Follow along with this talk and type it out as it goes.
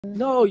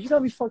No, you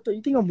got me fucked up.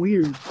 You think I'm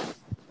weird?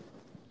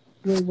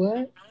 Wait,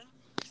 what?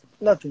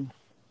 Nothing.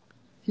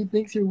 He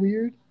thinks you're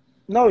weird?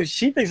 No,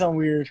 she thinks I'm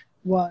weird.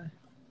 Why?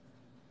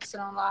 Sit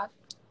on live.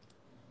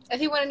 If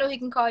he want to know, he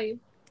can call you.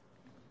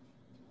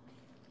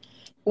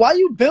 Why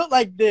you built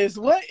like this?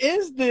 What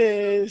is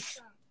this?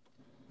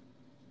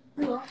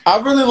 I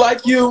really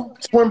like you,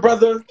 twin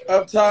brother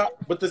up top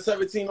with the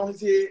 17 on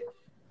his head.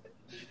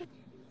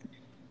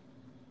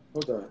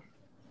 Hold on.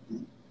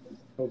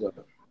 Hold on.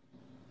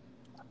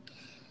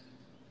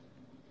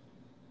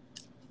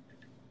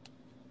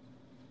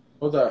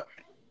 Hold up.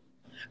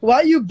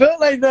 Why you built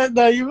like that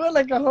though? You built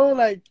like a whole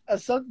like a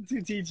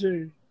substitute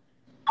teacher.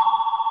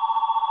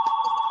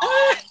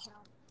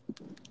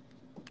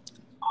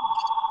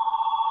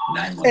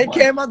 It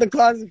came out the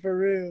closet for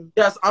real.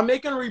 Yes, I'm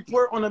making a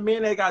report on a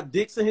man that got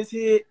dicks in his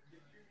head.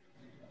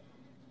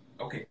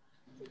 Okay.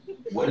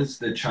 What is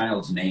the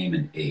child's name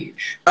and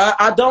age?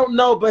 I don't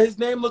know, but his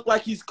name looked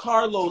like he's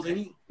Carlos. And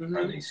he,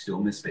 Are they still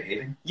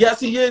misbehaving? Yes,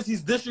 he is.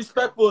 He's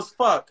disrespectful as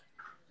fuck.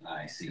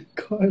 I see.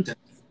 God.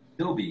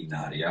 Still being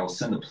naughty. I will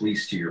send the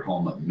police to your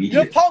home You're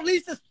immediately.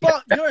 police as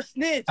fuck. You're a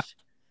snitch.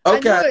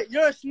 Okay. I knew it.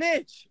 You're a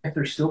snitch. If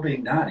they're still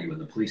being naughty when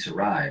the police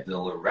arrive,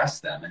 they'll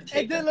arrest them and It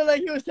take didn't them. look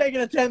like he was taking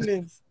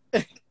attendance.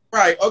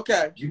 Right,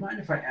 okay. Do you mind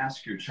if I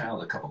ask your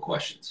child a couple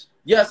questions?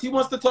 Yes, he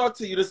wants to talk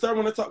to you. The sir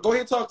want to talk. Go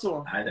ahead, talk to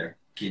him. Hi there.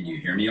 Can you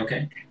hear me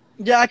okay?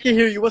 Yeah, I can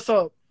hear you. What's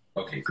up?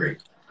 Okay, great.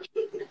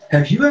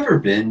 Have you ever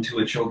been to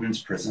a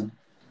children's prison?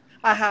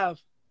 I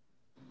have.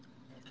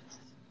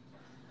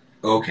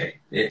 Okay,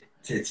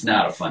 it's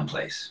not a fun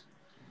place.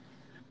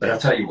 But I'll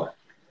tell you what.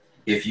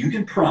 If you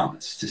can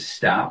promise to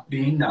stop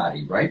being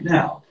naughty right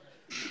now,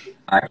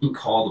 I can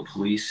call the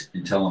police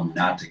and tell them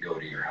not to go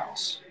to your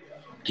house.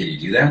 Can you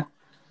do that?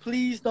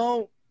 Please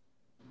don't.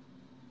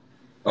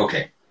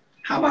 Okay.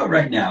 How about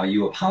right now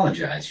you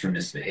apologize for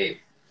misbehaving?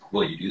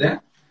 Will you do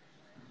that?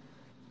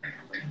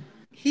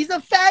 He's a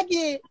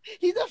faggot.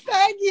 He's a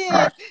faggot.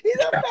 Right. He's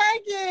a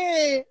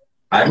faggot.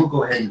 I will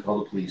go ahead and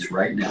call the police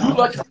right now.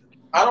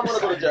 I don't want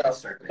to go to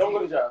jail. Don't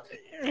go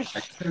to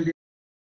jail.